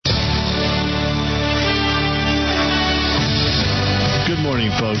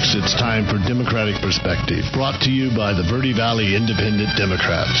folks, it's time for Democratic Perspective, brought to you by the Verde Valley Independent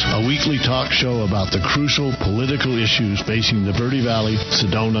Democrats, a weekly talk show about the crucial political issues facing the Verde Valley,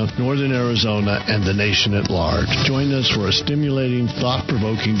 Sedona, Northern Arizona, and the nation at large. Join us for a stimulating,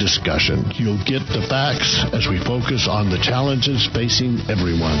 thought-provoking discussion. You'll get the facts as we focus on the challenges facing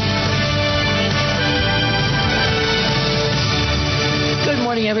everyone. Good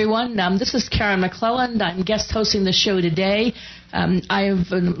morning, everyone. This is Karen McClelland. I'm guest hosting the show today. I have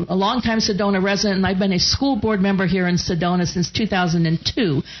been a longtime Sedona resident, and I've been a school board member here in Sedona since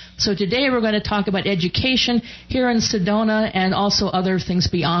 2002. So today we're going to talk about education here in Sedona and also other things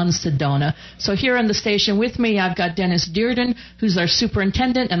beyond Sedona. So here on the station with me, I've got Dennis Dearden, who's our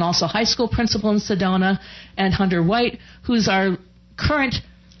superintendent and also high school principal in Sedona, and Hunter White, who's our current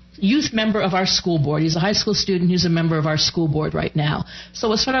youth member of our school board. He's a high school student who's a member of our school board right now. So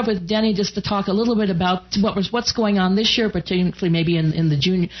we'll start off with Denny just to talk a little bit about what's going on this year, particularly maybe in the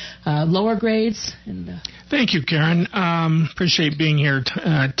junior lower grades. Thank you, Karen. Appreciate being here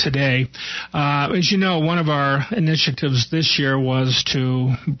today. As you know, one of our initiatives this year was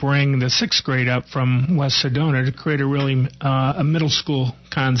to bring the sixth grade up from West Sedona to create a middle school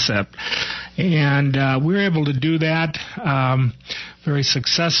concept. And we were able to do that very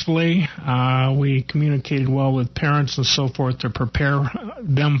successfully. We communicated well with parents and so forth to prepare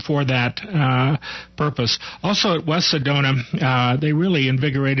them for that purpose. Also at West Sedona, they really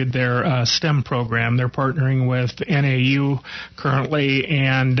invigorated their STEM program. They're partnering with NAU currently,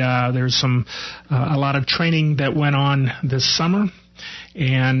 and there's a lot of training that went on this summer.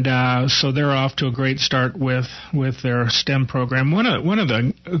 And so they're off to a great start with their STEM program. One of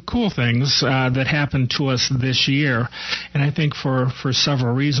the cool things that happened to us this year, and I think for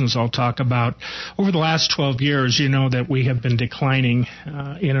several reasons I'll talk about, over the last 12 years, you know that we have been declining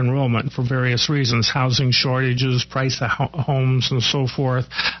in enrollment for various reasons, housing shortages, price of homes, and so forth,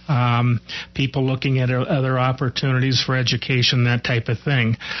 people looking at other opportunities for education, that type of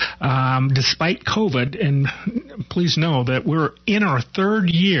thing. Despite COVID, and please know that we're in our third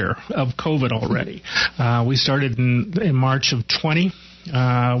year of COVID already. We started in March of 20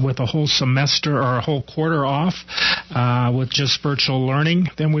 with a whole semester or a whole quarter off with just virtual learning.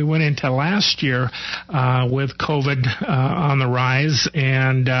 Then we went into last year with COVID on the rise,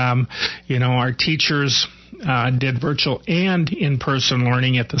 and our teachers did virtual and in-person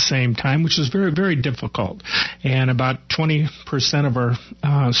learning at the same time, which is very, very difficult. And about 20% of our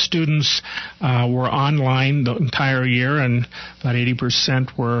students were online the entire year, and about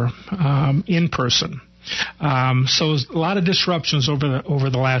 80% were in person. So a lot of disruptions over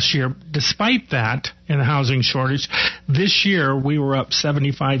the last year. Despite that, in the housing shortage, this year we were up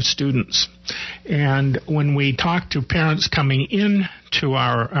 75 students. And when we talked to parents coming in to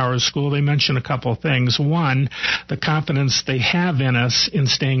our school, they mentioned a couple of things. One, the confidence they have in us in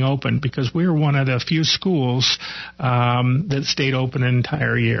staying open, because we're one of the few schools that stayed open an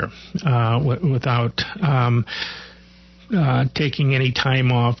entire year without taking any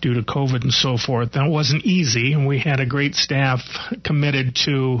time off due to COVID and so forth. That wasn't easy, and we had a great staff committed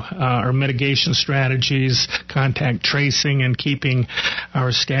to our mitigation strategies, contact tracing, and keeping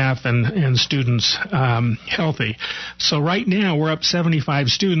our staff and students healthy. So right now we're up 75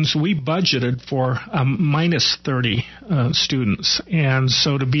 students. We budgeted for minus 30 students, and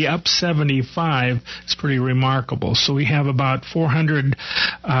so to be up 75 is pretty remarkable. So we have about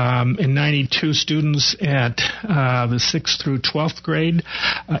 492 students at the 6th through 12th grade,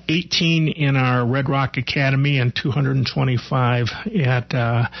 18 in our Red Rock Academy, and 225 at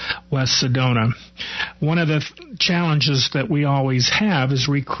West Sedona. One of the challenges that we always have is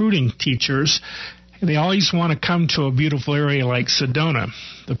recruiting teachers. They always want to come to a beautiful area like Sedona.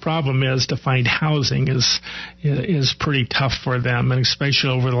 The problem is to find housing is pretty tough for them, and especially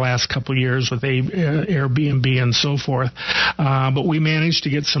over the last couple of years with Airbnb and so forth. But we managed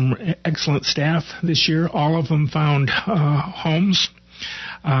to get some excellent staff this year. All of them found homes.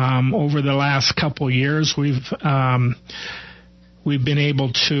 Over the last couple of years, we've been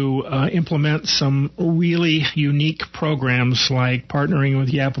able to implement some really unique programs, like partnering with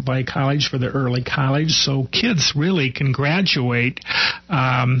Yavapai College for the early college, so kids really can graduate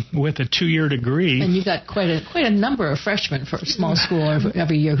with a 2-year degree. And you've got quite a number of freshmen for a small school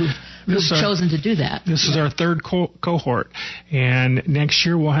every year who've chosen to do that. This is our third cohort, and next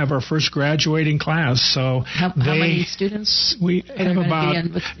year we'll have our first graduating class. So how many students? We have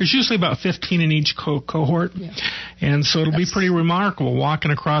there's usually about 15 in each cohort, and so it'll be pretty remarkable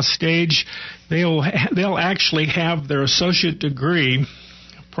walking across stage. They'll actually have their associate degree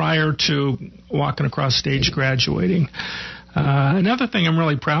prior to walking across stage graduating. Another thing I'm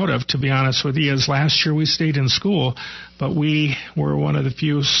really proud of, to be honest with you, is last year we stayed in school, but we were one of the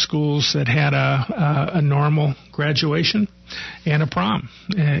few schools that had a normal graduation and a prom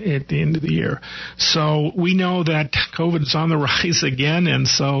at the end of the year. So we know that COVID is on the rise again, and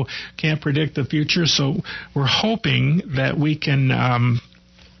so can't predict the future. So we're hoping that we can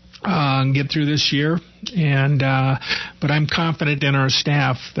get through this year, but I'm confident in our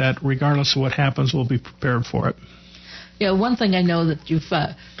staff that regardless of what happens, we'll be prepared for it. Yeah, one thing I know that you've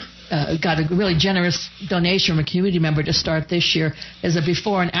got a really generous donation from a community member to start this year is a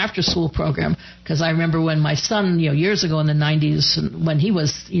before and after school program. Because I remember when my son, years ago in the 90s, when he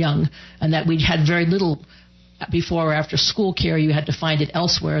was young, and that we had very little before or after school care. You had to find it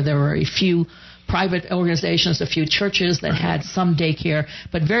elsewhere. There were a few private organizations, a few churches that had some daycare,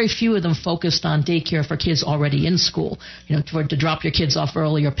 but very few of them focused on daycare for kids already in school, to drop your kids off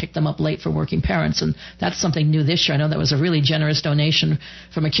early or pick them up late for working parents. And that's something new this year. I know that was a really generous donation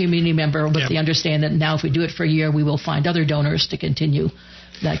from a community member with the understanding that now if we do it for a year, we will find other donors to continue.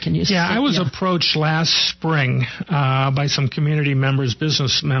 I was approached last spring by some community members,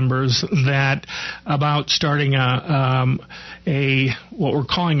 business members, about starting what we're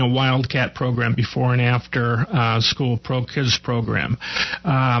calling a Wildcat program, before and after school kids program.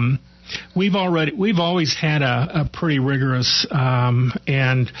 We've always had a pretty rigorous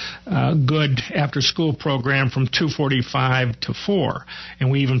and good after-school program from 2:45 to 4,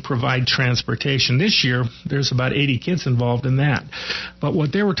 and we even provide transportation. This year, there's about 80 kids involved in that. But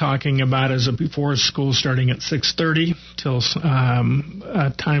what they were talking about is a before school starting at 6:30 till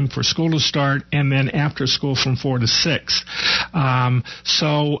time for school to start, and then after school from 4 to 6.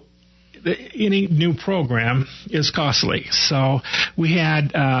 So any new program is costly. So we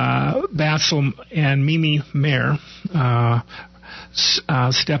had Basil and Mimi Mayer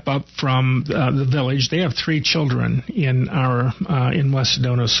step up from the village. They have 3 children in West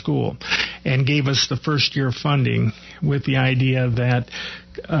Sedona school, and gave us the first year funding with the idea that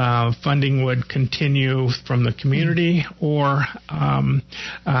funding would continue from the community or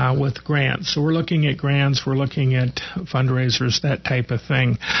with grants. So we're looking at grants, we're looking at fundraisers, that type of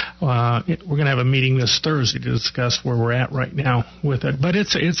thing. We're going to have a meeting this Thursday to discuss where we're at right now with it. But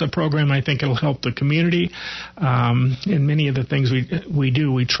it's a program I think it'll help the community. And many of the things we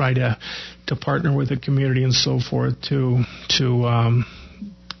do, we try to partner with the community and so forth to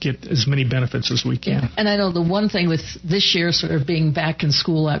get as many benefits as we can. And I know the one thing with this year sort of being back in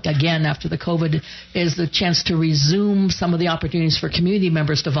school again after the COVID is the chance to resume some of the opportunities for community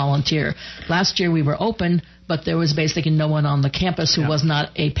members to volunteer. Last year we were open, but there was basically no one on the campus who was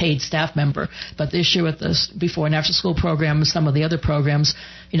not a paid staff member. But this year with this before and after school program, some of the other programs,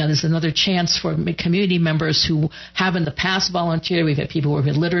 there's another chance for community members who have in the past volunteered. We've had people work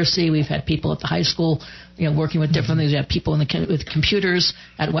with literacy. We've had people at the high school, working with different things. We have people with computers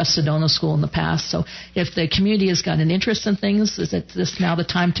at West Sedona School in the past. So if the community has got an interest in things, is this now the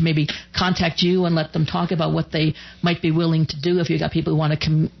time to maybe contact you and let them talk about what they might be willing to do if you've got people who want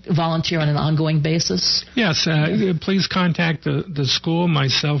to volunteer on an ongoing basis? Yes, please contact the school,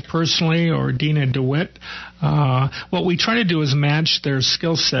 myself personally, or Dina DeWitt. What we try to do is match their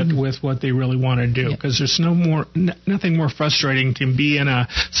skill set with what they really want to do, because there's nothing more frustrating to be in a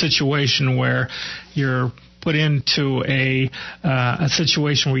situation where you're put into a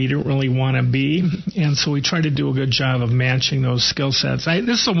situation where you don't really want to be, and so we try to do a good job of matching those skill sets.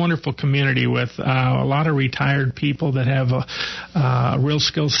 This is a wonderful community with a lot of retired people that have a real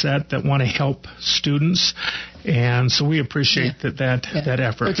skill set that want to help students. And so we appreciate that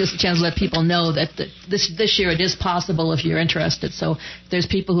effort. So just a chance to let people know that this year it is possible if you're interested. So if there's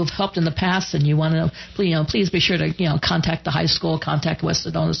people who've helped in the past and you want to, please be sure to contact the high school, contact West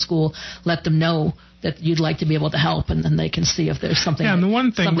Sedona School, let them know that you'd like to be able to help, and then they can see if there's something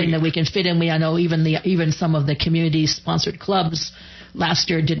that we can fit in. I know even some of the community-sponsored clubs last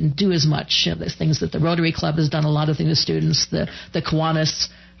year didn't do as much. There's things that the Rotary Club has done a lot of things with students. The Kiwanis,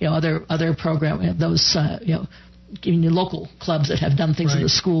 other program, those local clubs that have done things in the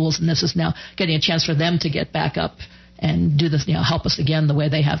schools, and this is now getting a chance for them to get back up and do this, help us again the way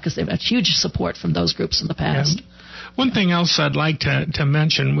they have, because they've had huge support from those groups in the past. Yeah. One thing else I'd like to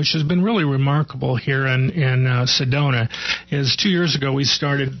mention, which has been really remarkable here in Sedona, is 2 years ago we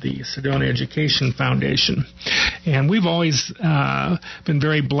started the Sedona Education Foundation. And we've always been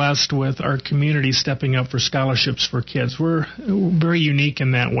very blessed with our community stepping up for scholarships for kids. We're very unique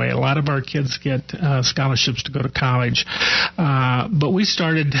in that way. A lot of our kids get scholarships to go to college. But we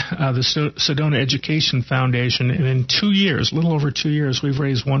started the Sedona Education Foundation, and in 2 years, a little over 2 years, we've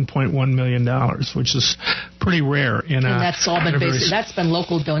raised $1.1 million, which is pretty rare. And that's all been that's been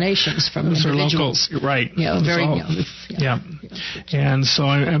local donations from individuals. Local, right. Yeah, And so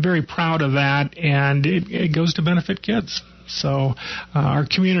I'm very proud of that, and it goes to benefit kids. So our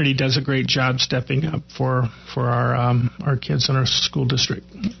community does a great job stepping up for our kids in our school district.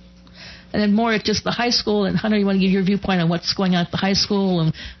 And then more at just the high school. And Hunter, you want to give your viewpoint on what's going on at the high school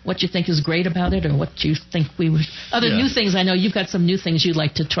and what you think is great about it, or what you think new things. I know you've got some new things you'd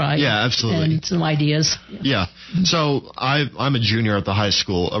like to try. Yeah, absolutely. And some ideas. Yeah. So I'm a junior at the high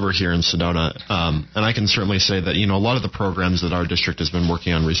school over here in Sedona, and I can certainly say that, a lot of the programs that our district has been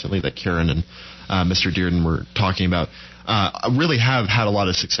working on recently that Karen and Mr. Dearden were talking about really have had a lot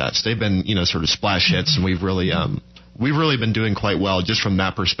of success. They've been, sort of splash hits, and we've really been doing quite well just from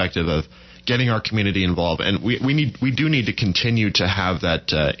that perspective of getting our community involved. And we do need to continue to have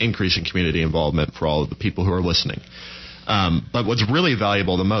that increase in community involvement for all of the people who are listening. But what's really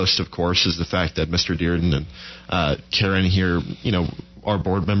valuable the most, of course, is the fact that Mr. Dearden and Karen here, are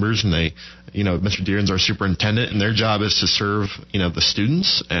board members, and they, Mr. Dearden's our superintendent, and their job is to serve, the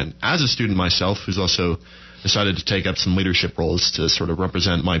students. And as a student myself, who's also decided to take up some leadership roles to sort of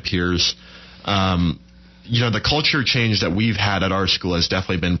represent my peers, the culture change that we've had at our school has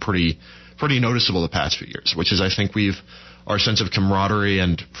definitely been pretty noticeable the past few years, which is, I think our sense of camaraderie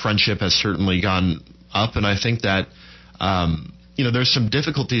and friendship has certainly gone up. And I think that, there's some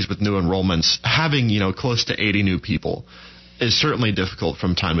difficulties with new enrollments. Having, close to 80 new people is certainly difficult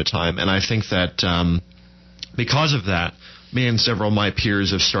from time to time. And I think that, because of that, me and several of my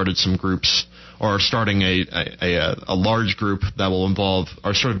peers have started some groups, or starting a large group that will involve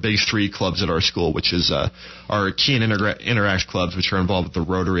our sort of big three clubs at our school, which is our Key and Interact clubs, which are involved with the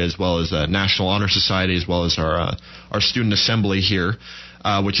Rotary, as well as National Honor Society, as well as our student assembly here,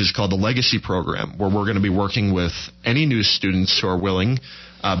 which is called the Legacy Program, where we're going to be working with any new students who are willing,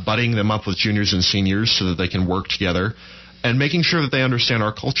 buddying them up with juniors and seniors so that they can work together, and making sure that they understand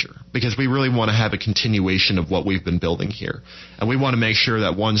our culture, because we really want to have a continuation of what we've been building here. And we want to make sure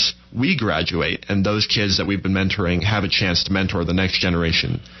that once we graduate and those kids that we've been mentoring have a chance to mentor the next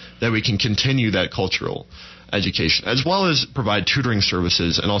generation, that we can continue that cultural education, as well as provide tutoring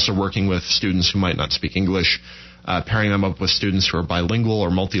services and also working with students who might not speak English, pairing them up with students who are bilingual or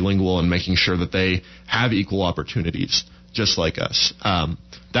multilingual, and making sure that they have equal opportunities just like us.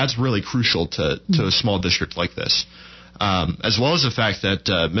 That's really crucial to a small district like this. As well as the fact that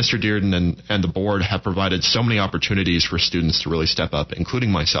Mr. Dearden and the board have provided so many opportunities for students to really step up, including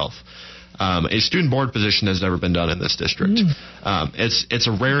myself. A student board position has never been done in this district. It's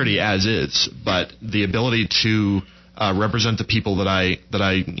a rarity as is, but the ability to represent the people that I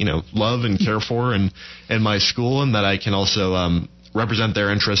love and care for in my school, and that I can also represent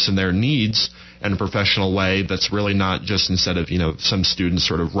their interests and their needs in a professional way that's really not just instead of, some students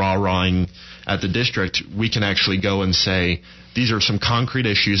sort of rah-rahing at the district, we can actually go and say, these are some concrete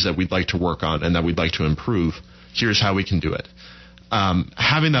issues that we'd like to work on and that we'd like to improve. Here's how we can do it.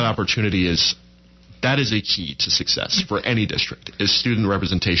 Having that opportunity is a key to success for any district, is student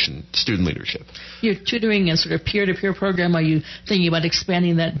representation, student leadership. You're tutoring a sort of peer-to-peer program. Are you thinking about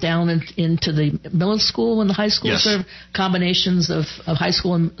expanding that down into the middle school and the high school? Yes. Sort of combinations of high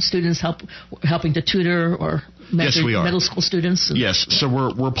school and students helping to tutor or mentor middle school students? Yes. So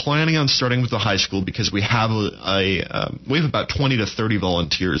we're planning on starting with the high school, because we have we have about 20 to 30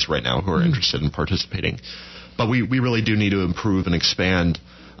 volunteers right now who are interested in participating. But we really do need to improve and expand.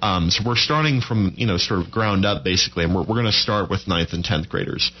 So we're starting from, sort of ground up, basically, and we're going to start with 9th and 10th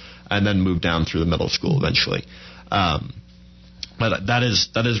graders and then move down through the middle school eventually. But that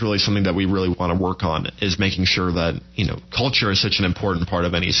is really something that we really want to work on, is making sure that, culture is such an important part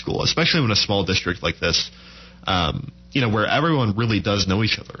of any school, especially in a small district like this, where everyone really does know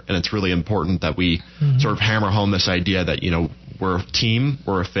each other. And it's really important that we sort of hammer home this idea that, we're a team,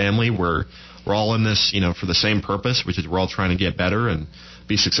 we're a family, we're all in this, for the same purpose, which is we're all trying to get better and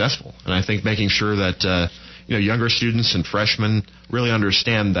be successful. And I think making sure that, younger students and freshmen really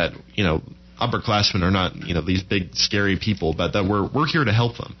understand that, upperclassmen are not, these big, scary people, but that we're here to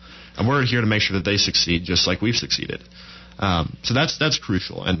help them. And we're here to make sure that they succeed just like we've succeeded. So that's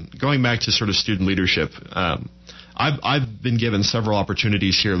crucial. And going back to sort of student leadership, I've been given several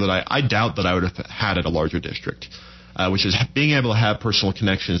opportunities here that I doubt that I would have had at a larger district, which is being able to have personal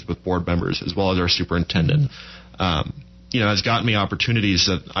connections with board members as well as our superintendent. Has gotten me opportunities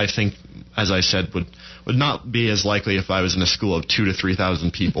that I think as I said, would not be as likely if I was in a school of 2,000 to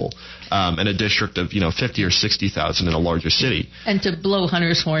 3,000 people in a district of 50 or 60,000 in a larger city. And to blow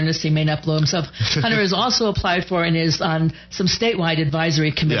Hunter's horn, as he may not blow himself, Hunter has also applied for and is on some statewide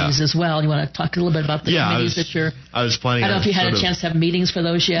advisory committees as well. You want to talk a little bit about the committees that you're? I was planning. I don't know if you had a chance to have meetings for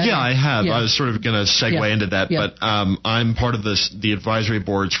those yet. Yeah, I have. I was sort of going to segue into that, but I'm part of the advisory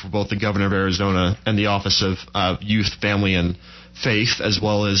boards for both the Governor of Arizona and the Office of Youth, Family, and Faith, as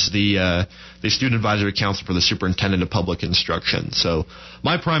well as the Student Advisory Council for the Superintendent of Public Instruction. So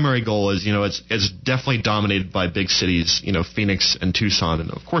my primary goal is, it's definitely dominated by big cities, Phoenix and Tucson,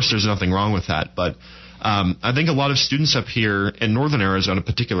 and of course there's nothing wrong with that, but I think a lot of students up here in northern Arizona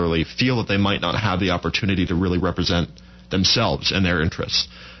particularly feel that they might not have the opportunity to really represent themselves and their interests.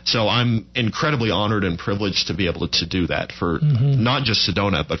 So I'm incredibly honored and privileged to be able to do that for not just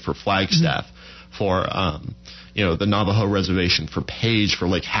Sedona, but for Flagstaff, for the Navajo Reservation, for Page, for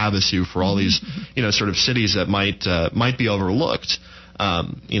Lake Havasu, for all these sort of cities that might be overlooked,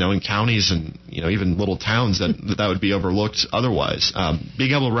 in counties and even little towns that would be overlooked otherwise.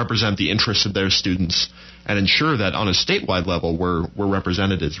 Being able to represent the interests of their students and ensure that on a statewide level we're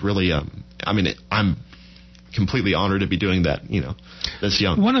represented is really I'm completely honored to be doing that, this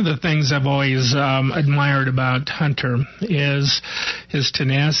young. One of the things I've always admired about Hunter is his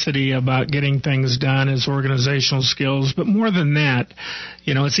tenacity about getting things done, his organizational skills, but more than that,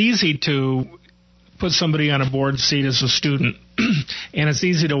 it's easy to put somebody on a board seat as a student, and it's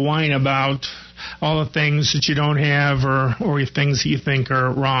easy to whine about all the things that you don't have or things that you think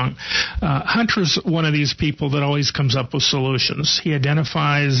are wrong. Hunter's one of these people that always comes up with solutions. He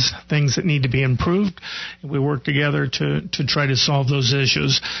identifies things that need to be improved, and we work together to try to solve those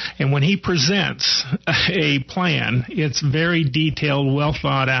issues. And when he presents a plan, it's very detailed, well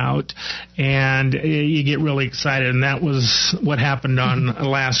thought out, and you get really excited. And that was what happened on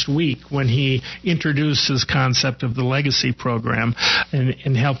last week when he introduced his concept of the Legacy Program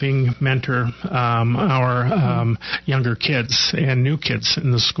and helping mentor our younger kids and new kids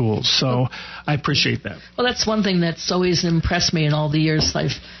in the schools. So I appreciate that. Well, that's one thing that's always impressed me in all the years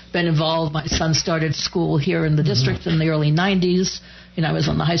I've been involved. My son started school here in the district in the early 90s. I was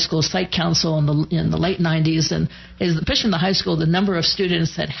on the high school site council in the late 90s. And especially in the high school, the number of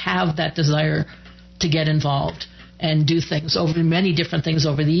students that have that desire to get involved and do things many different things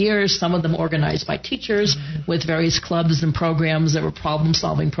over the years, some of them organized by teachers with various clubs and programs that were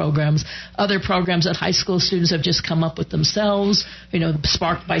problem-solving programs. Other programs that high school students have just come up with themselves,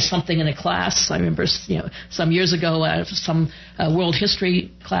 sparked by something in a class. I remember, some years ago, some world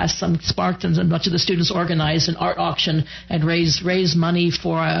history class, sparked, and a bunch of the students organized an art auction and raised money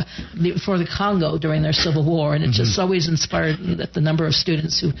for the Congo during their civil war. And it just always inspired me that the number of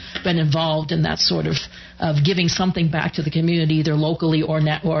students who've been involved in that sort of giving something back to the community, either locally or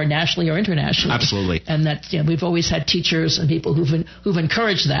nationally or internationally. Absolutely. And that we've always had teachers and people who've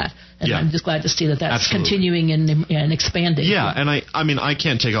encouraged that. And I'm just glad to see that's Absolutely. Continuing and expanding. Yeah, and I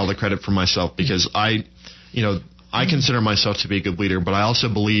can't take all the credit for myself because I consider myself to be a good leader, but I also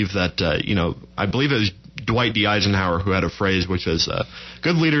believe that I believe it was Dwight D. Eisenhower who had a phrase which was,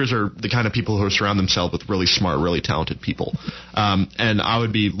 good leaders are the kind of people who surround themselves with really smart, really talented people. And I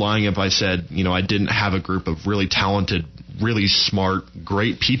would be lying if I said, I didn't have a group of really talented, really smart,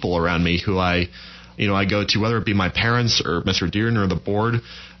 great people around me who I go to, whether it be my parents or Mr. Dearden or the board,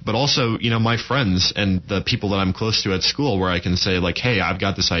 but also, my friends and the people that I'm close to at school where I can say, like, hey, I've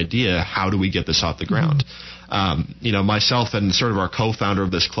got this idea. How do we get this off the ground? Myself and sort of our co-founder of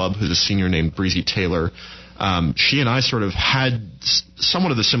this club, who's a senior named Breezy Taylor, she and I sort of had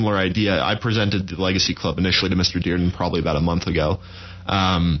somewhat of a similar idea. I presented the Legacy Club initially to Mr. Dearden probably about a month ago.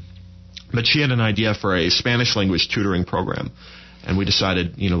 But she had an idea for a Spanish language tutoring program. And we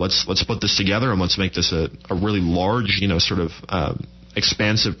decided, let's put this together and let's make this a really large,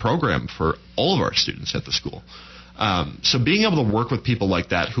 expansive program for all of our students at the school. So being able to work with people like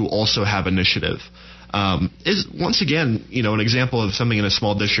that who also have initiative is, once again, an example of something in a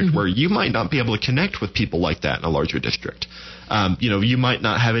small district where you might not be able to connect with people like that in a larger district. You might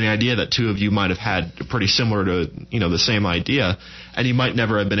not have any idea that two of you might have had pretty similar to, the same idea, and you might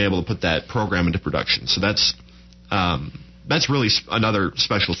never have been able to put that program into production. So that's really another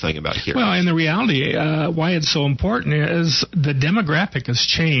special thing about here. Well, and the reality, why it's so important is the demographic has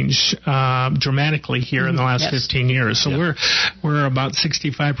changed dramatically here in the last 15 years. So we're about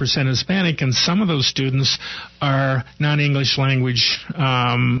 65% Hispanic, and some of those students are non-English language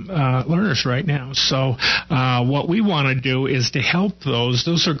learners right now. So what we want to do is to help those.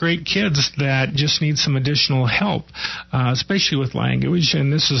 Those are great kids that just need some additional help, especially with language.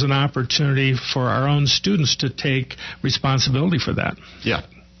 And this is an opportunity for our own students to take responsibility for that. Yeah,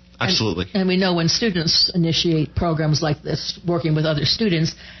 absolutely. And we know when students initiate programs like this, working with other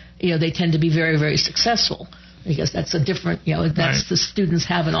students, they tend to be very, very successful. Because that's a different, that's the students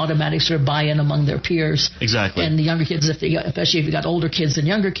have an automatic sort of buy-in among their peers. Exactly. And the younger kids, especially if you got older kids and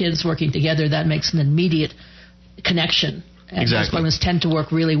younger kids working together, that makes an immediate connection. And those programs tend to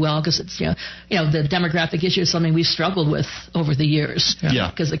work really well because it's, the demographic issue is something we've struggled with over the years. Yeah.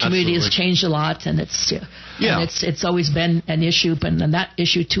 Because the community has changed a lot, and it's always been an issue, and that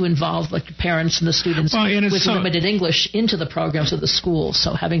issue too involved like the parents and the students with limited English into the programs of the school.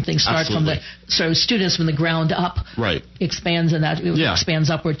 So having things start from students from the ground up expands, and that expands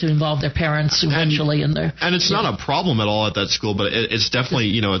upward to involve their parents eventually. And it's not a problem at all at that school, but it's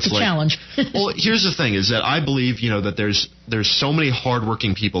definitely it's a challenge. Well, here's the thing: is that I believe that there's so many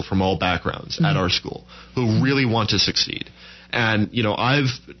hardworking people from all backgrounds at our school who really want to succeed. And,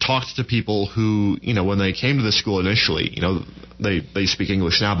 I've talked to people who, when they came to the school initially, they speak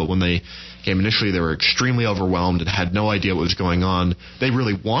English now, but when they came initially, they were extremely overwhelmed and had no idea what was going on. They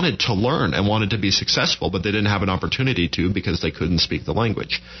really wanted to learn and wanted to be successful, but they didn't have an opportunity to because they couldn't speak the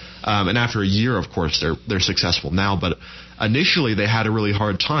language. And after a year, of course, they're successful now, but initially they had a really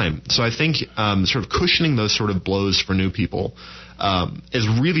hard time. So I think sort of cushioning those sort of blows for new people is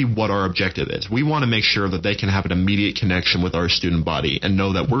really what our objective is. We want to make sure that they can have an immediate connection with our student body and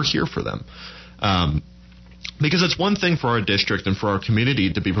know that we're here for them. Because it's one thing for our district and for our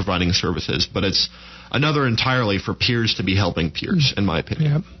community to be providing services, but it's another entirely for peers to be helping peers, in my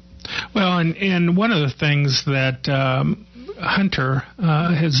opinion. Yeah. Well, and one of the things that Hunter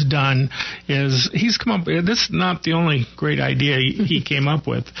has done is he's come up with, this is not the only great idea he came up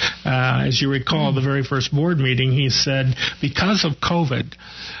with. As you recall, the very first board meeting, he said, because of COVID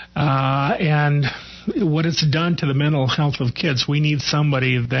and what it's done to the mental health of kids, we need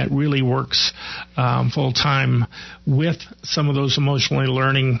somebody that really works full-time with some of those emotionally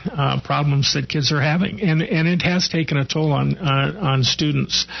learning problems that kids are having. And it has taken a toll on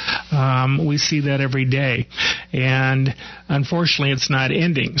students. We see that every day. And unfortunately, it's not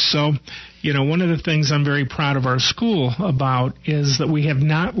ending. So, one of the things I'm very proud of our school about is that we have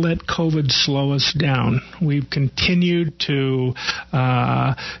not let COVID slow us down. We've continued to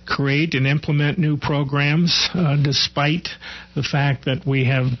create and implement new programs despite the fact that we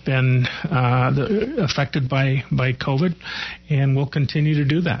have been affected by COVID, and we'll continue to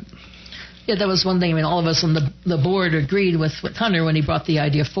do that. Yeah, that was one thing. I mean, all of us on the board agreed with Hunter when he brought the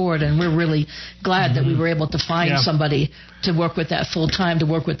idea forward, and we're really glad that we were able to find somebody to work with that full time, to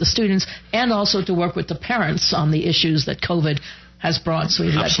work with the students, and also to work with the parents on the issues that COVID has brought. So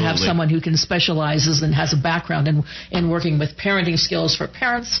we'd like to have someone who specializes and has a background in working with parenting skills for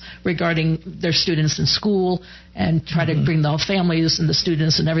parents regarding their students in school, and try to bring the families and the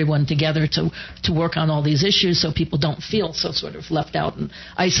students and everyone together to work on all these issues so people don't feel so sort of left out and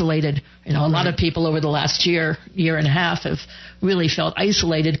isolated. A lot of people over the last year and a half have really felt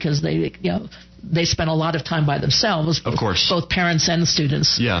isolated because they spent a lot of time by themselves, of course, both parents and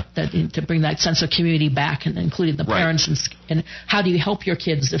students, to bring that sense of community back, and including the parents. And how do you help your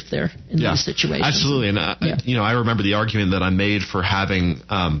kids if they're in these situations? Absolutely. And, I remember the argument that I made for having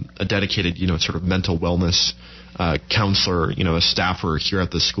a dedicated, sort of mental wellness counselor, a staffer here at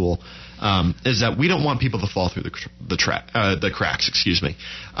the school, is that we don't want people to fall through the cracks,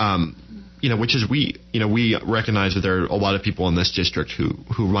 which is we recognize that there are a lot of people in this district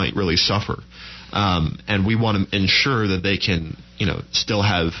who might really suffer. And we want to ensure that they can, still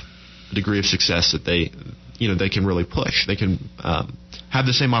have a degree of success that they can really push. They can have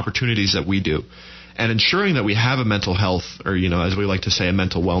the same opportunities that we do. And ensuring that we have a mental health, or, as we like to say, a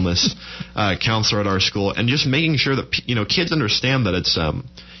mental wellness counselor at our school, and just making sure that, kids understand that it's,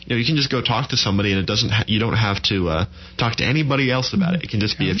 you can just go talk to somebody, and you don't have to talk to anybody else about it. It can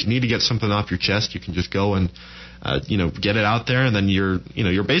just be, if you need to get something off your chest, you can just go and, get it out there, and then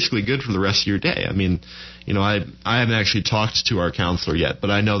you're basically good for the rest of your day. I mean, I haven't actually talked to our counselor yet,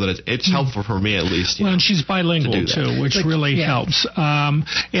 but I know that it's helpful for me at least. And she's bilingual too, which really helps.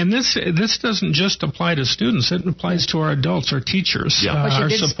 And this doesn't just apply to students; it applies to our adults, our teachers, our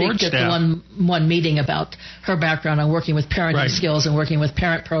support staff. She did speak at the one meeting about her background on working with parenting skills and working with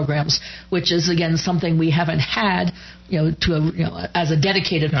parent programs, which is again something we haven't had. As a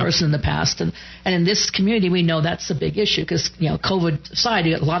dedicated person in the past. And in this community, we know that's a big issue because, COVID aside,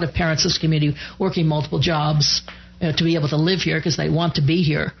 a lot of parents in this community working multiple jobs to be able to live here because they want to be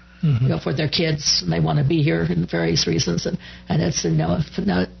here for their kids, and they want to be here in various reasons. And it's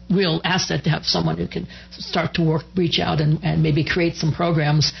a real asset to have someone who can start to reach out and maybe create some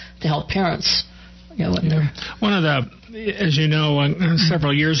programs to help parents. One of as you know,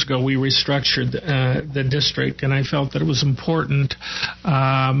 several years ago we restructured the district, and I felt that it was important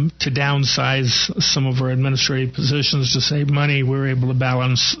to downsize some of our administrative positions to save money. We were able to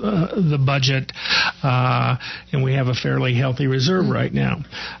balance the budget, and we have a fairly healthy reserve right now.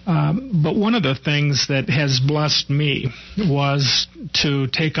 But one of the things that has blessed me was to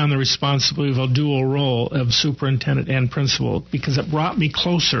take on the responsibility of a dual role of superintendent and principal, because it brought me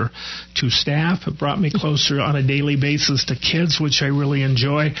closer to staff. It brought me closer on a daily basis to kids, which I really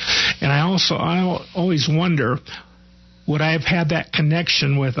enjoy. And I always wonder, would I have had that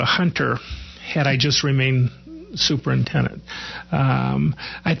connection with a hunter had I just remained superintendent?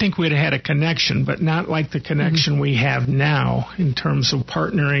 I think we'd have had a connection, but not like the connection we have now in terms of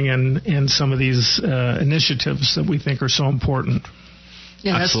partnering and some of these initiatives that we think are so important.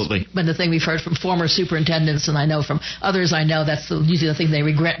 Yeah, absolutely. That's been the thing we've heard from former superintendents, and I know from others I know that's usually the thing they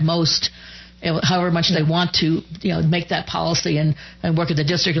regret most. However much they want to, make that policy and work at the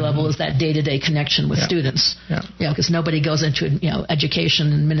district level, is that day-to-day connection with students. Because nobody goes into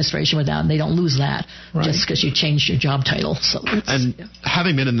education and administration without, and they don't lose that just because you changed your job title. So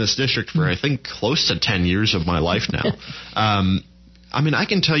having been in this district for I think close to 10 years of my life now, I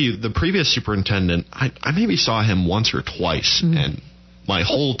can tell you the previous superintendent, I maybe saw him once or twice, and my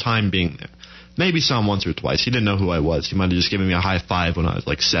whole time being there. Maybe saw him once or twice. He didn't know who I was. He might have just given me a high five when I was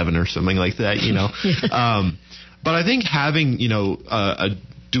like 7 or something like that, But I think having, a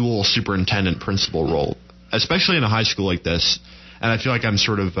dual superintendent principal role, especially in a high school like this, and I feel like I'm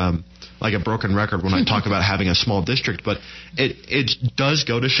sort of like a broken record when I talk about having a small district, but it does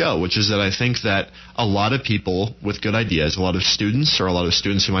go to show, which is that I think that a lot of people with good ideas, a lot of students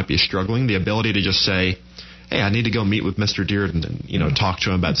who might be struggling, the ability to just say, hey, I need to go meet with Mr. Dearden and, talk to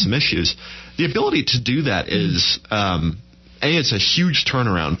him about some issues. The ability to do that is, it's a huge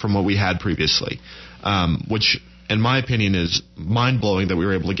turnaround from what we had previously, which, in my opinion, is mind-blowing that we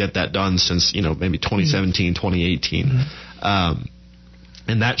were able to get that done since, maybe 2017, 2018.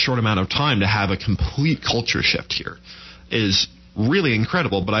 In that short amount of time to have a complete culture shift here is really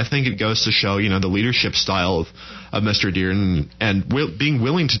incredible, but I think it goes to show, the leadership style of Mr. Dearden and being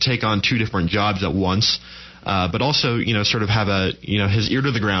willing to take on 2 different jobs at once. But also, sort of have his ear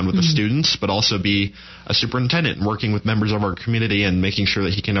to the ground with the students, but also be a superintendent and working with members of our community and making sure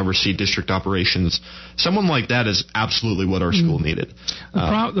that he can oversee district operations. Someone like that is absolutely what our school needed.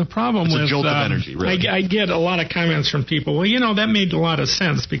 The problem it's with a jolt of energy, really. I get a lot of comments from people. Well, that made a lot of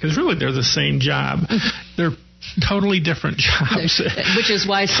sense because really they're the same job. They're totally different jobs. Which is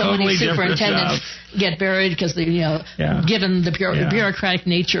why so many superintendents get buried because given the bureaucratic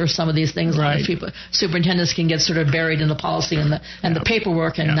nature of some of these things, a lot of people, superintendents can get sort of buried in the policy and the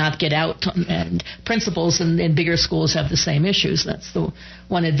paperwork and not get out. And principals in bigger schools have the same issues. That's the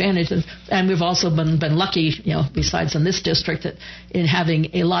one advantage. And we've also been lucky, besides in this district, that in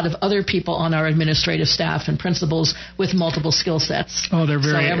having a lot of other people on our administrative staff and principals with multiple skill sets. Oh, they're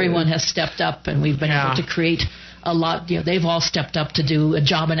very. So everyone has stepped up, and we've been able to create a lot. They've all stepped up to do a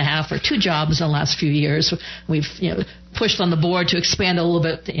job and a half or 2 jobs in the last few years. We've pushed on the board to expand a little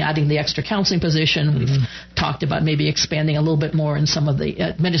bit, adding the extra counseling position. We've talked about maybe expanding a little bit more in some of the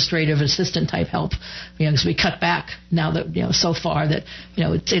administrative assistant type help, because we cut back now that so far that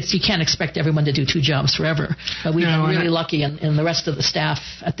you can't expect everyone to do 2 jobs forever. But we've been really lucky in the rest of the staff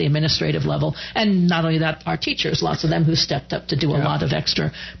at the administrative level, and not only that, our teachers, lots of them who stepped up to do a lot of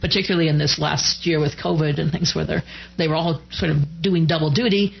extra, particularly in this last year with COVID and things where they were all sort of doing double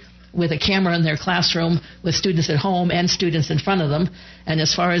duty, with a camera in their classroom, with students at home and students in front of them. And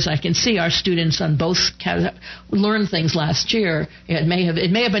as far as I can see, our students on both learned things last year. It may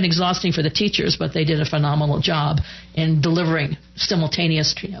have been exhausting for the teachers, but they did a phenomenal job in delivering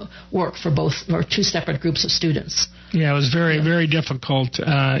simultaneous work for both or 2 separate groups of students. Yeah, it was very, very difficult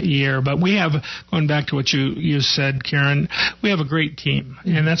year. But we have, going back to what you said, Karen, we have a great team,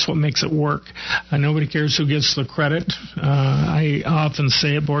 and that's what makes it work. Nobody cares who gets the credit. I often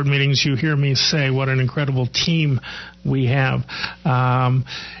say at board meetings, you hear me say what an incredible team we have. And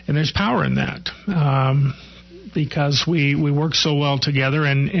there's power in that. Because we work so well together,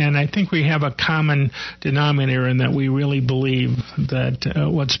 and I think we have a common denominator in that we really believe that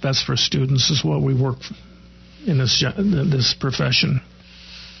what's best for students is what we work in this profession.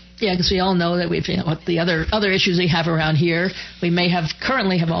 Yeah, because we all know that what the other issues we have around here. We may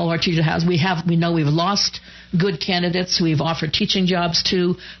currently have all our teacher houses. We know we've lost good candidates we've offered teaching jobs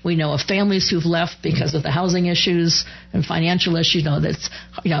to. We know of families who've left because of the housing issues and financial issues.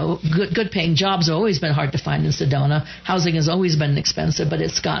 Good paying jobs have always been hard to find in Sedona. Housing has always been expensive, but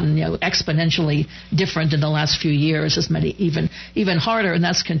it's gotten exponentially different in the last few years. It's made even harder, and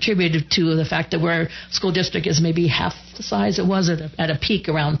that's contributed to the fact that our school district is maybe half the size it was at a peak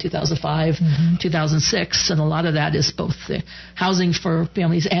around 2005, 2006, and a lot of that is both the housing for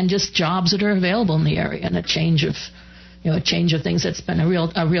families and just jobs that are available in the area, and a change of things. That's been a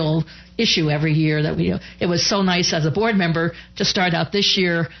real issue every year. It was so nice as a board member to start out this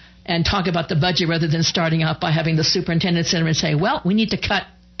year and talk about the budget rather than starting out by having the superintendent sit and say, well, we need to cut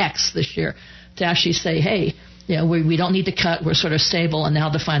X this year, to actually say, hey, we don't need to cut. We're sort of stable, and now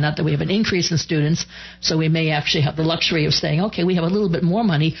to find out that we have an increase in students, so we may actually have the luxury of saying, okay, we have a little bit more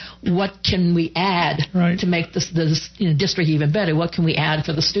money. What can we add to make this district even better? What can we add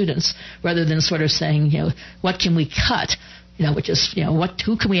for the students, rather than sort of saying, what can we cut? Which is,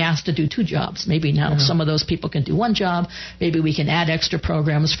 who can we ask to do 2 jobs? Maybe now some of those people can do 1 job. Maybe we can add extra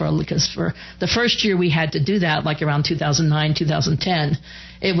programs because for the first year we had to do that, like around 2009, 2010.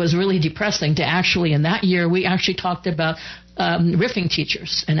 It was really depressing to actually, in that year, we actually talked about riffing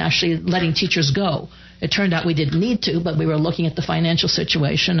teachers and actually letting teachers go. It turned out we didn't need to, but we were looking at the financial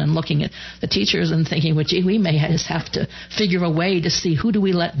situation and looking at the teachers and thinking, well, gee, we may just have to figure a way to see who do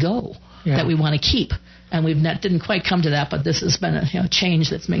we let go that we want to keep. And didn't quite come to that, but this has been a change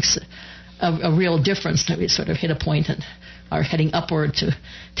that makes a real difference. That we sort of hit a point and are heading upward to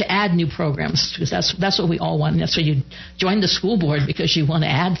add new programs, because that's what we all want. And that's why you join the school board, because you want to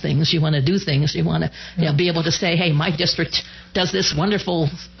add things, you want to do things, you want to be able to say, hey, my district does this wonderful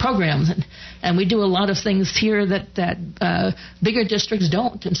program, and we do a lot of things here that bigger districts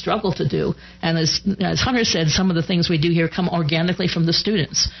don't and struggle to do. And as Hunter said, some of the things we do here come organically from the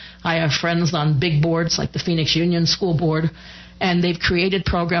students. I have friends on big boards like the Phoenix Union School Board, and they've created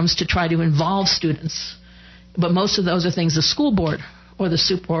programs to try to involve students. But most of those are things the school board or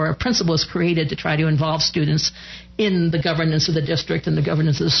a principal has created to try to involve students in the governance of the district and the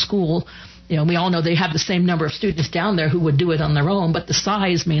governance of the school. We all know they have the same number of students down there who would do it on their own, but the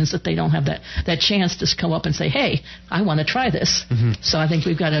size means that they don't have that chance to come up and say, hey, I want to try this. So I think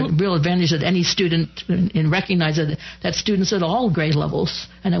we've got a real advantage that any student in recognizing that students at all grade levels,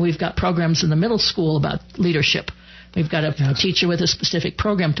 and then we've got programs in the middle school about leadership. We've got a teacher with a specific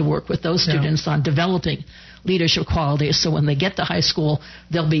program to work with those students on developing leadership qualities, so when they get to high school,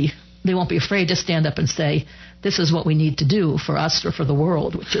 they won't be afraid to stand up and say, this is what we need to do for us or for the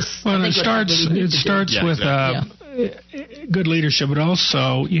world, which is it starts with good leadership, but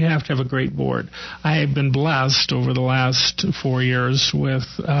also you have to have a great board. I have been blessed over the last 4 years with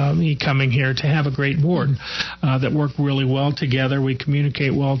me coming here to have a great board that work really well together. We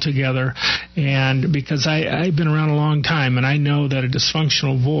communicate well together, and because I've been around a long time, and I know that a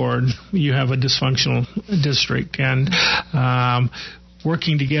dysfunctional board, you have a dysfunctional district, and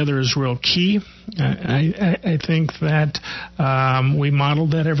working together is real key. I think that we model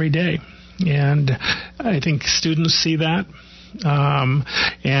that every day. And I think students see that.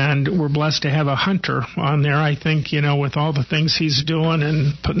 And we're blessed to have a Hunter on there. I think, with all the things he's doing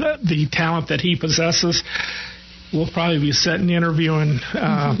and the talent that he possesses, we'll probably be sitting interviewing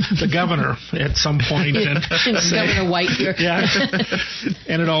the governor at some point. And Governor White here. Yeah.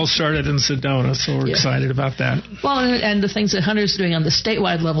 And it all started in Sedona, so we're excited about that. Well, and the things that Hunter's doing on the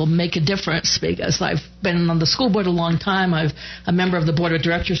statewide level make a difference, because I've been on the school board a long time. I'm a member of the board of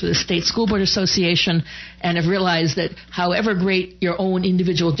directors of the State School Board Association, and have realized that however great your own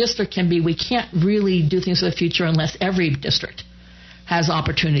individual district can be, we can't really do things for the future unless every district has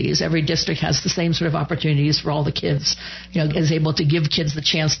opportunities. Every district has the same sort of opportunities for all the kids, is able to give kids the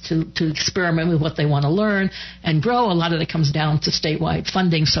chance to experiment with what they want to learn and grow. A lot of it comes down to statewide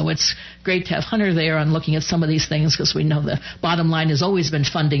funding, so it's great to have Hunter there on looking at some of these things, because we know the bottom line has always been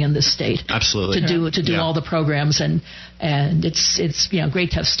funding in this state. Absolutely. To do all the programs, and it's great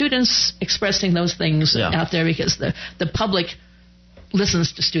to have students expressing those things out there, because the public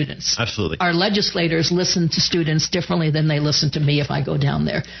listens to students. Absolutely. Our legislators listen to students differently than they listen to me if I go down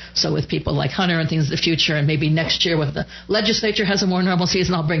there. So with people like Hunter and things in the future, and maybe next year when the legislature has a more normal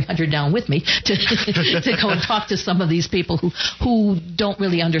season, I'll bring Hunter down with me to go and talk to some of these people who don't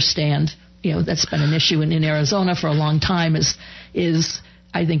really understand. That's been an issue in Arizona for a long time, is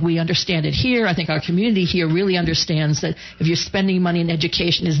I think we understand it here. I think our community here really understands that if you're spending money in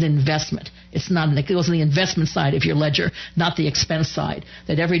education, is an investment. It's not, it goes on the investment side of your ledger, not the expense side.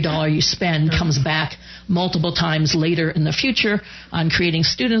 That every dollar you spend comes back multiple times later in the future on creating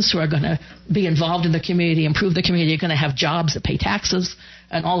students who are going to be involved in the community, improve the community, are going to have jobs that pay taxes,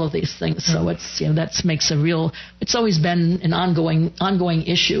 and all of these things. So it's, that makes a real, it's always been an ongoing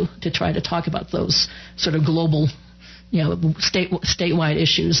issue to try to talk about those sort of global, statewide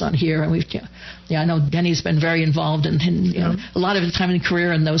issues on here. And I know Denny's been very involved in a lot of his time in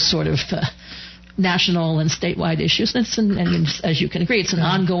career in those sort of national and statewide issues. And as you can agree, it's an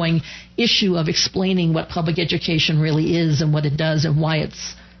ongoing issue of explaining what public education really is and what it does and why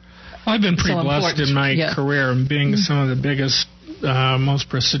it's I've been pretty blessed important in my career in being some of the biggest, most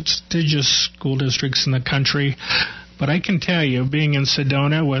prestigious school districts in the country. But I can tell you, being in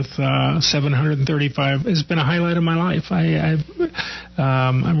Sedona with 735 has been a highlight of my life.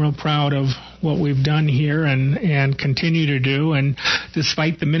 I'm real proud of what we've done here and continue to do. And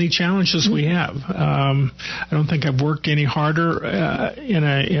despite the many challenges we have, I don't think I've worked any harder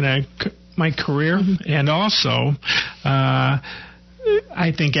in my career. And also,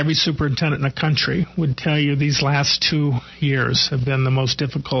 I think every superintendent in the country would tell you these last 2 years have been the most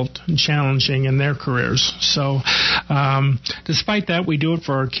difficult and challenging in their careers. So despite that, we do it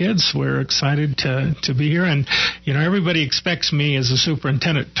for our kids. We're excited to be here. And, everybody expects me as a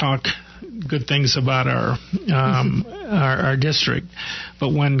superintendent to talk good things about our district.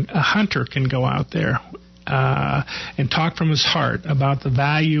 But when a hunter can go out there and talk from his heart about the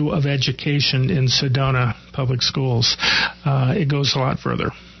value of education in Sedona Public Schools, it goes a lot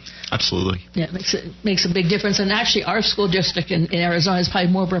further. Absolutely. Yeah, it makes a big difference. And actually, our school district in Arizona is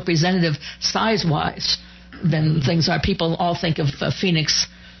probably more representative size-wise than things are. People all think of Phoenix,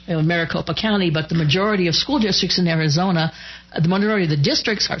 Maricopa County, but the majority of school districts in Arizona, the majority of the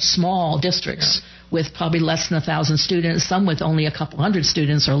districts are small districts with probably less than 1,000 students, some with only a couple hundred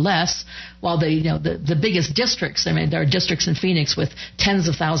students or less, while the biggest districts, there are districts in Phoenix with tens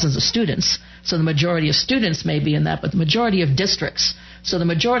of thousands of students. So the majority of students may be in that, but the majority of districts. So the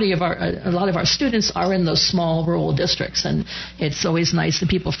majority of a lot of our students are in those small rural districts, and it's always nice that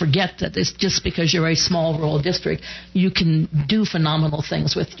people forget that it's just because you're a small rural district, you can do phenomenal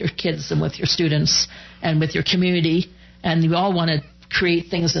things with your kids and with your students and with your community, and you all want to create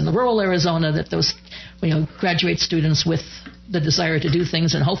things in the rural Arizona that those graduate students with the desire to do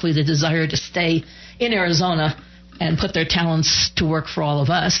things and hopefully the desire to stay in Arizona and put their talents to work for all of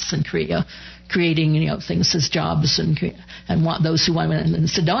us and creating things as jobs and want those who want. In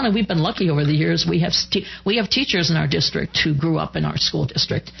Sedona, we've been lucky over the years. We have teachers in our district who grew up in our school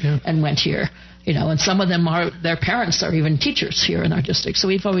district and went here. And some of them their parents are even teachers here in our district. So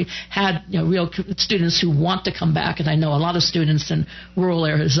we've always had real students who want to come back, and I know a lot of students in rural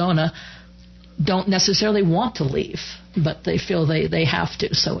Arizona don't necessarily want to leave, but they feel they have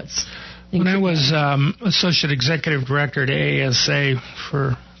to. So it's when I was associate executive director at ASA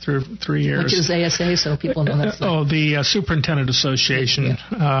for 3 years. Which is ASA, so people know that's the Superintendent Association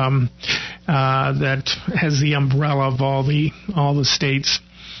that has the umbrella of all the states.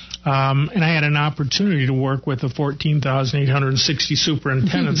 And I had an opportunity to work with the 14,860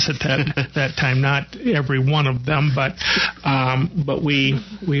 superintendents at that time. Not every one of them, but we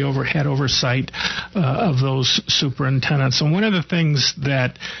had oversight of those superintendents. And one of the things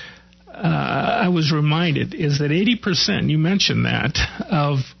that I was reminded is that 80%, you mentioned that,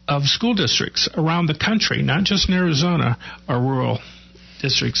 of school districts around the country, not just in Arizona, are rural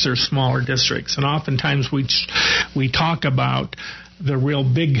districts. They're smaller districts. And oftentimes we talk about the real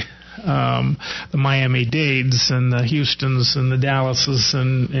big, the Miami-Dades and the Houstons and the Dallases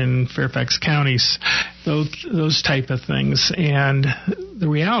and Fairfax counties, those type of things. And the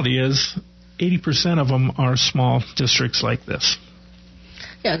reality is 80% of them are small districts like this.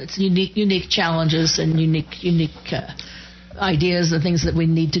 Yeah, it's unique challenges and unique ideas and things that we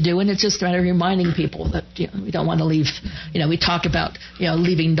need to do, and it's just a matter of reminding people that we don't want to leave. We talk about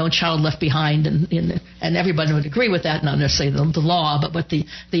leaving no child left behind, and everybody would agree with that, not necessarily the law, but with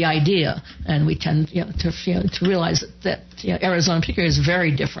the idea. And we tend to realize that Arizona in particular is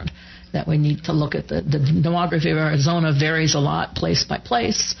very different. That we need to look at the demography of Arizona varies a lot place by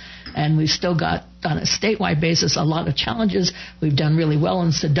place, and we've still got, on a statewide basis, a lot of challenges. We've done really well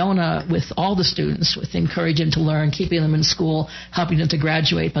in Sedona with all the students, with encouraging them to learn, keeping them in school, helping them to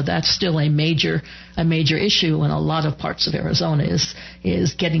graduate, but that's still a major issue in a lot of parts of Arizona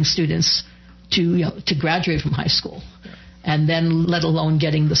is getting students to graduate from high school. and then let alone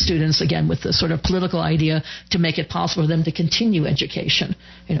getting the students, again, with the sort of political idea to make it possible for them to continue education,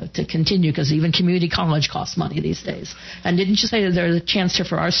 to continue, because even community college costs money these days. And didn't you say that there's a chance here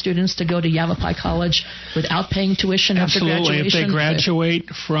for our students to go to Yavapai College without paying tuition after graduation? Absolutely. If they graduate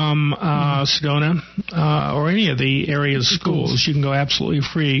from Sedona or any of the area's schools, you can go absolutely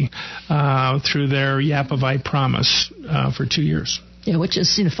free through their Yavapai Promise for 2 years. Yeah, which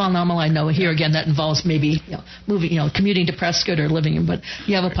is phenomenal. I know here again that involves maybe moving, commuting to Prescott or living in. But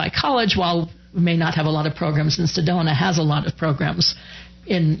Yavapai College, while we may not have a lot of programs in Sedona, has a lot of programs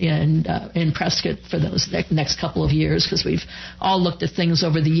in Prescott for those next couple of years, because we've all looked at things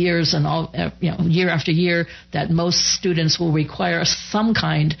over the years and all year after year that most students will require some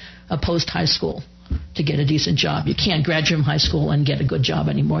kind of post high school to get a decent job. You can't graduate from high school and get a good job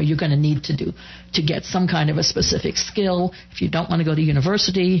anymore. You're going to need to get some kind of a specific skill. If you don't want to go to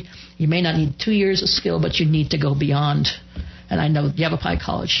university, you may not need 2 years of skill, but you need to go beyond. And I know Yavapai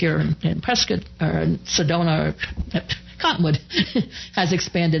College here in Prescott or in Sedona or Cottonwood has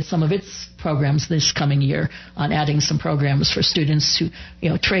expanded some of its programs this coming year on adding some programs for students who,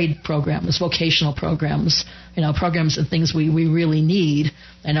 trade programs, vocational programs, programs and things we really need.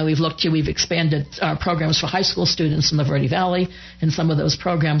 I know we've expanded our programs for high school students in the Verde Valley, and some of those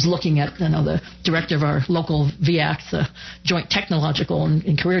programs looking at, the director of our local VAC, the Joint Technological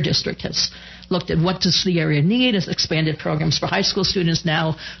and Career District, has looked at what does the area need, has expanded programs for high school students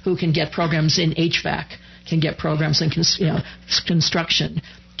now who can get programs in HVAC, can get programs in construction,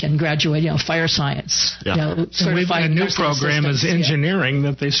 can graduate, fire science. Yeah. And we've got a new program is engineering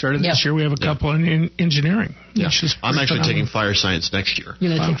that they started this year. We have a couple in engineering. Yeah. I'm actually taking fire science next year.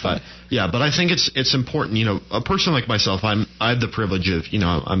 You're going to take fire? Yeah, but I think it's important. A person like myself, I have the privilege of,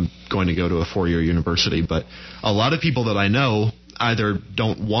 I'm going to go to a 4-year university, but a lot of people that I know either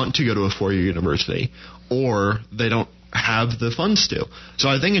don't want to go to a 4-year university or they don't have the funds to. So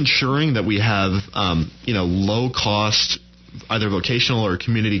I think ensuring that we have, low cost, either vocational or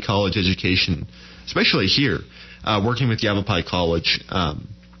community college education, especially here, working with Yavapai College,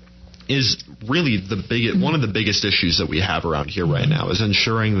 is really one of the biggest issues that we have around here right now, is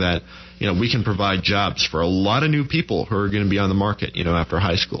ensuring that, we can provide jobs for a lot of new people who are going to be on the market, after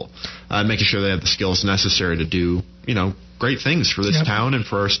high school, making sure they have the skills necessary to do, great things for this town and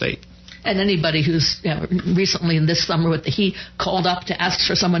for our state. And anybody who's recently in this summer with the heat called up to ask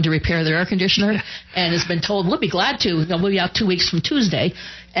for someone to repair their air conditioner and has been told, we'll be glad to. We'll be out 2 weeks from Tuesday.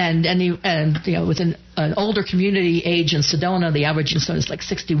 And with an older community age in Sedona, the average in Sedona is like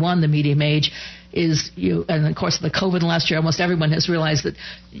 61, the median age is and of course the COVID last year, almost everyone has realized that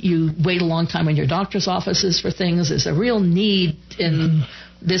you wait a long time in your doctor's offices for things. There's a real need in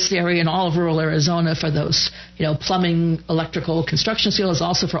this area and all of rural Arizona for those, plumbing, electrical, construction skills,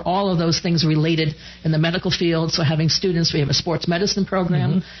 also for all of those things related in the medical field. So having students, we have a sports medicine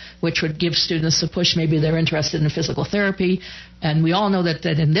program, which would give students a push. Maybe they're interested in physical therapy. And we all know that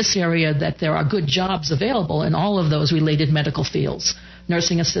in this area that there are good jobs available in all of those related medical fields.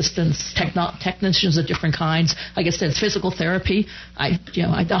 Nursing assistants, technicians of different kinds. Like I said, physical therapy. I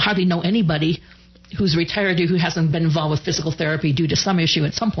hardly know anybody who's retired who hasn't been involved with physical therapy due to some issue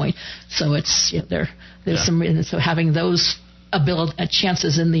at some point. So it's there's some, so having those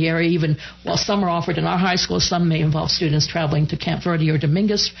chances in the area, even while some are offered in our high school, some may involve students traveling to Camp Verde or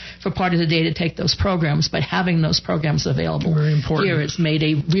Dominguez for part of the day to take those programs. But having those programs available here has made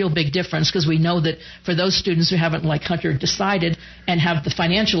a real big difference, because we know that for those students who haven't, like Hunter, decided and have the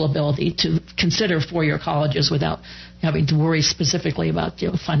financial ability to consider 4-year colleges without having to worry specifically about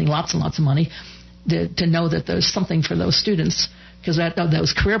finding lots and lots of money, to know that there's something for those students, because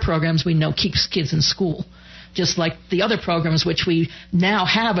those career programs we know keeps kids in school. Just like the other programs which we now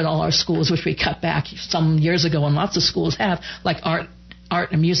have at all our schools, which we cut back some years ago, and lots of schools have, like art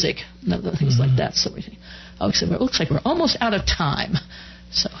and music, things like that. So it looks like we're almost out of time.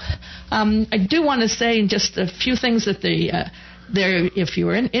 So I do want to say just a few things that if you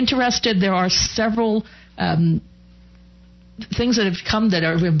are interested, there are several things that have come that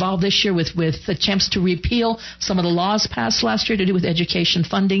are involved this year with attempts to repeal some of the laws passed last year to do with education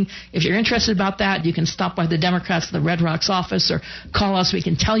funding. If you're interested about that, you can stop by the Democrats at the Red Rocks office or call us. We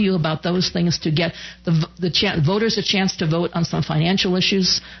can tell you about those things to get the voters a chance to vote on some financial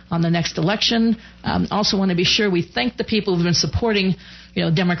issues on the next election. Also want to be sure we thank the people who've been supporting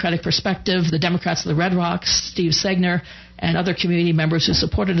Democratic Perspective, the Democrats of the Red Rocks, Steve Segner, and other community members who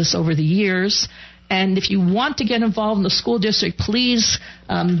supported us over the years. And if you want to get involved in the school district, please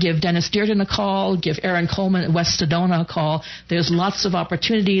give Dennis Dearden a call, give Aaron Coleman at West Sedona a call. There's lots of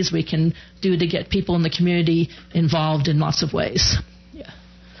opportunities we can do to get people in the community involved in lots of ways. Yeah.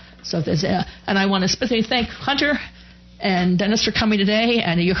 So and I want to especially thank Hunter and Dennis for coming today.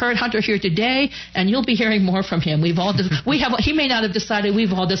 And you heard Hunter here today, and you'll be hearing more from him. He may not have decided.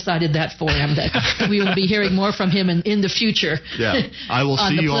 We've all decided that for him, that we will be hearing more from him in the future. Yeah, I will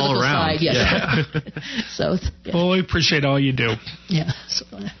see you all around. Side, yes. Yeah. So, yeah. Well, we appreciate all you do. Yeah. So,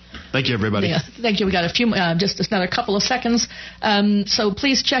 thank you, everybody. Yeah, thank you. We got just another couple of seconds. So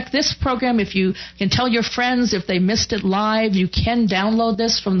please check this program. If you can tell your friends if they missed it live, you can download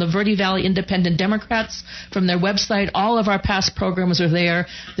this from the Verde Valley Independent Democrats from their website. All of our past programs are there.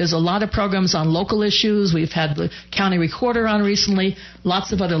 There's a lot of programs on local issues. We've had the county recorder on recently,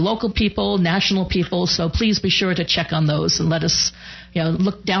 lots of other local people, national people. So please be sure to check on those and let us,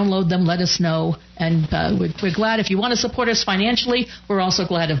 download them, let us know. And we're glad if you want to support us financially, we're also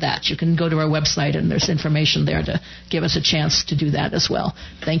glad of that. You can go to our website and there's information there to give us a chance to do that as well.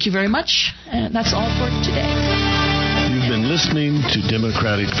 Thank you very much. And that's all for today. You've been listening to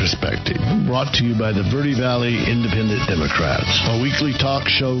Democratic Perspective, brought to you by the Verde Valley Independent Democrats, a weekly talk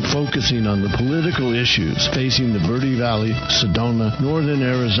show focusing on the political issues facing the Verde Valley, Sedona, Northern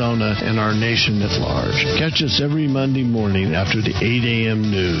Arizona, and our nation at large. Catch us every Monday morning after the 8 a.m.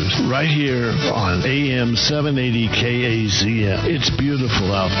 news, right here on AM 780 KAZM. It's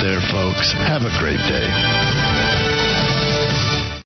beautiful out there, folks. Have a great day.